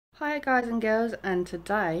Hi guys and girls, and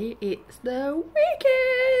today it's the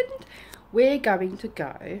weekend. We're going to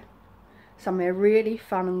go somewhere really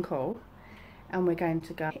fun and cool, and we're going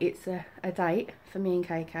to go, it's a date for me and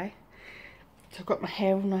KK. So I've got my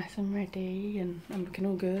hair all nice and ready and I'm looking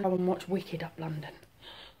all good. Go and watch Wicked up London.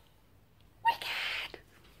 Wicked!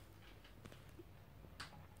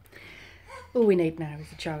 All we need now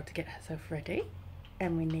is a child to get herself ready,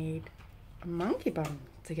 and we need a monkey bun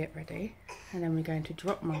to get ready, and then we're going to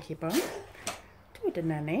drop monkey bun to the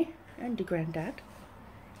nanny and the granddad,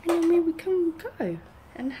 and then we can go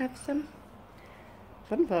and have some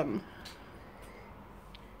fun.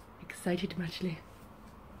 Excited muchly.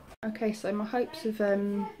 Okay, so my hopes of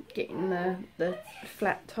getting the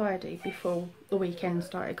flat tidy before the weekend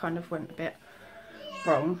started kind of went a bit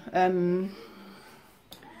wrong.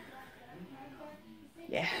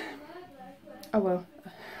 Yeah, oh well.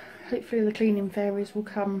 Hopefully the cleaning fairies will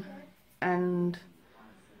come and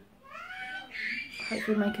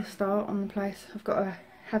hopefully make a start on the place. I've got to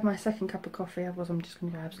have my second cup of coffee, otherwise I'm just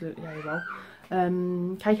going to go absolutely AWOL.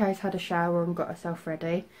 KK's had a shower and got herself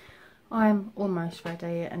ready. I'm almost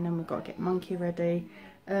ready, and then we've got to get Monkey ready.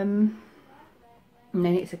 And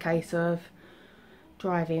then it's a case of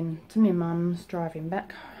driving to my mum's, driving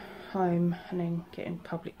back home, and then getting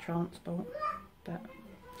public transport. But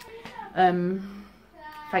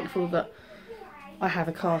thankful that I have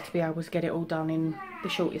a car to be able to get it all done in the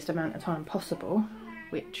shortest amount of time possible,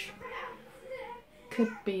 which could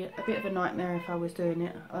be a bit of a nightmare if I was doing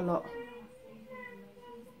it a lot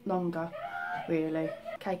longer, really.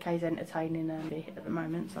 KK's entertaining Andy at the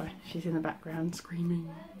moment, so she's in the background screaming.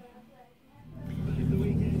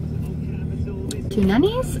 Two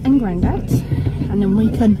nannies and granddads, and then we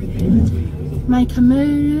can make a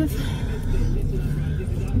move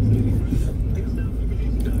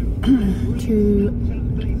to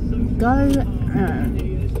go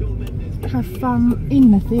and have fun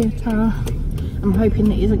in the theatre. I'm hoping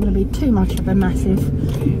that it isn't going to be too much of a massive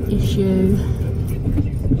issue.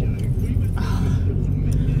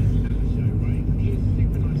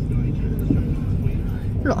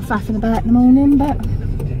 A lot of faffing about in the morning, but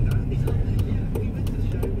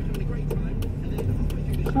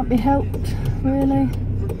can't be helped, really.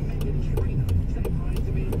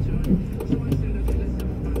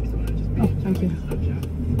 Oh, thank you.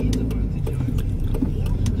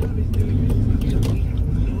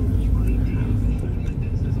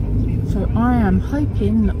 So I am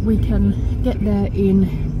hoping that we can get there in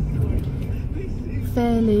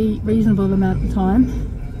fairly reasonable amount of time.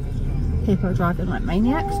 People are driving like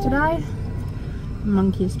maniacs today.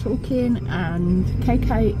 Monkey is talking and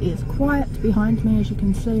KK is quiet behind me, as you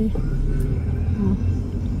can see.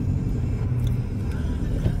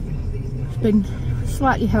 It's been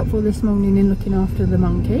slightly helpful this morning in looking after the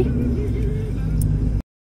monkey.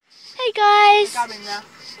 Hey guys! We're going now.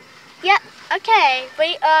 Yep, okay,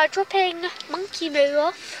 we are dropping Monkey Moo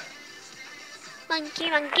off. Monkey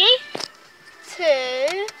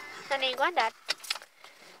to Nanny and Grandad.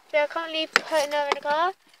 We are currently putting her in the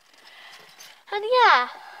car. And yeah,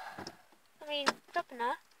 I mean, dropping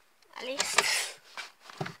her, at least.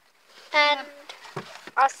 And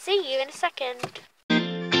I'll see you in a second.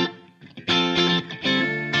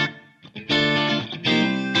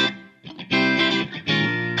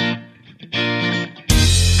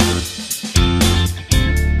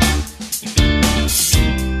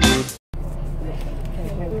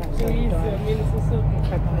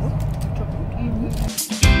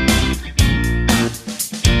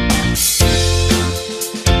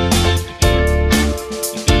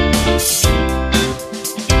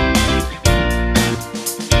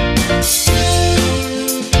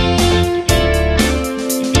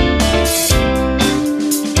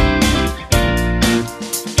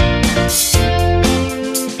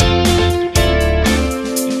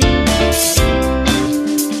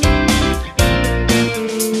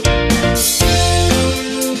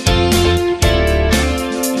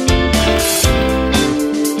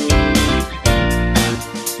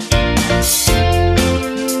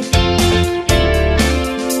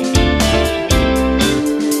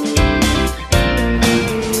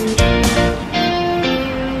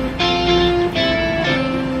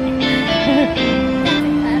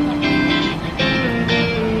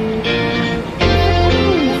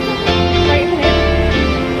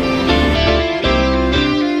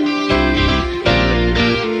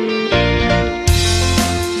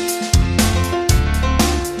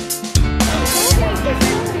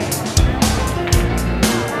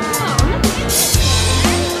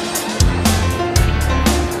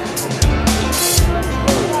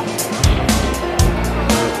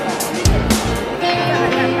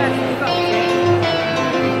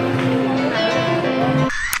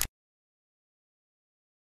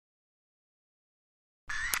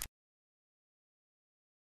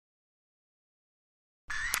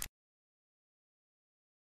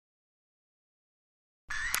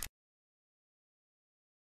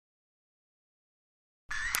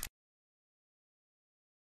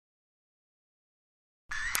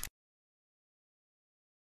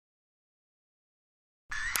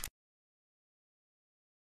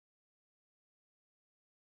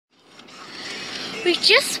 We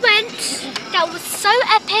just went. That was so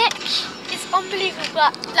epic. It's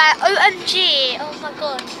unbelievable. Like OMG. Oh my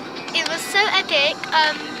god. It was so epic.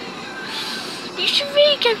 You should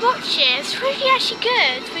really go watch it. It's really actually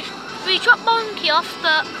good. We dropped Monkey off,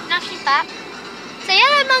 but now she's back. Say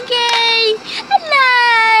hello, Monkey.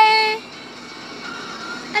 Hello.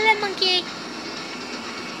 Hello, Monkey.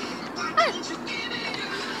 Oh.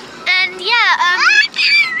 And yeah,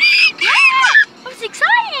 it was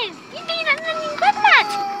exciting. You've been at the Granddad.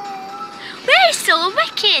 We're so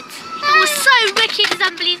wicked. It was so wicked, it's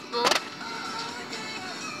unbelievable.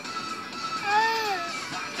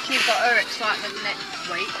 She's got her excitement next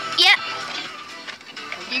week. Yep.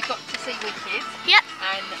 You got to see Wicked. Yep.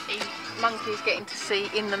 And Monkey's getting to see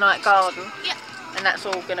In the Night Garden. Yep. And that's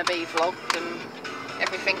all going to be vlogged and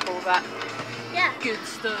everything, all that. Yeah. Good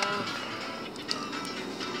stuff.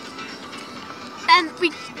 We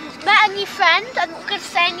met a new friend. I'm not going to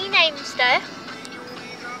say any names though.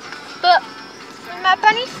 But we met a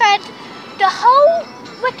brand new friend. The whole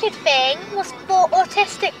Wicked thing was for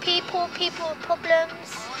autistic people, people with problems.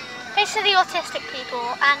 Basically autistic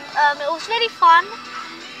people. And it was really fun.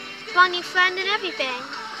 Brand new friend and everything.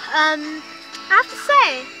 I have to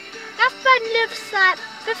say, that friend lives like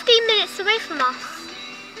 15 minutes away from us.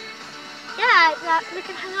 Yeah, like we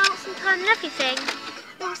can hang out sometime and everything.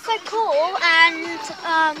 It was so cool, and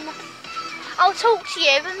I'll talk to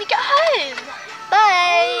you when we get home.